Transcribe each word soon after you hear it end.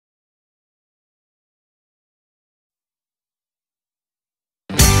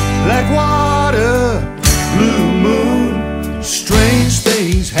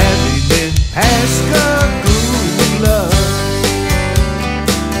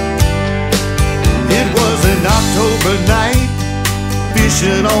December night,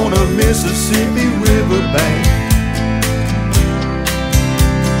 fishing on a Mississippi riverbank.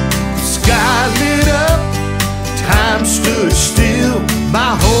 Sky lit up, time stood still,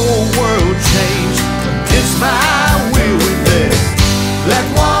 my whole world changed against my will. With that black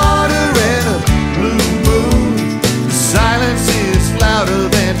water and a blue moon, the silence is louder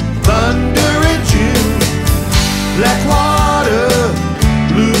than thunder in June. Black water,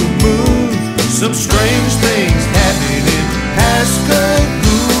 blue moon, some strange things happening in Pascagoula.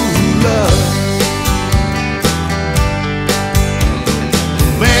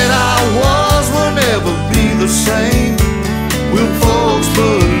 Man I was will never be the same. Will folks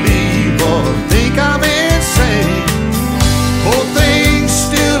believe or think I'm insane? Whole thing's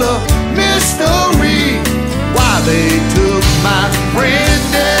still a mystery, why they took my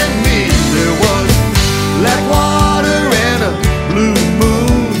friend and me. There was black water and a blue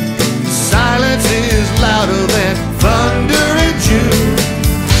moon, silence is louder than thunder in June.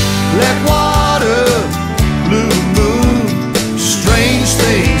 Black water, blue moon, strange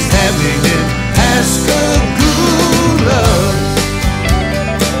things happening in Pascagoula.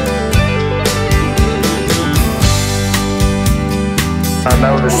 I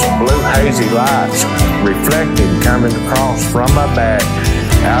noticed blue hazy lights reflecting coming across from my back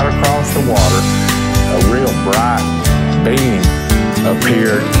out across the water. A real bright beam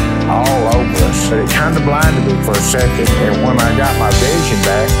appeared all over us. It kind of blinded me for a second, and when I got my vision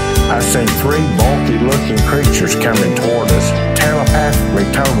back, I seen three bulky looking creatures coming toward us. Telepathically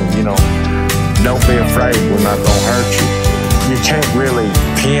told me, don't be afraid, we're not gonna hurt you. You can't really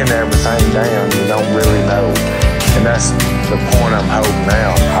pin everything down, you don't really know. And that's the point I'm holding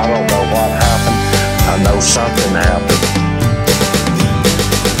now. I don't know what happened, I know something happened.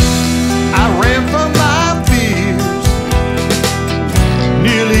 I ran for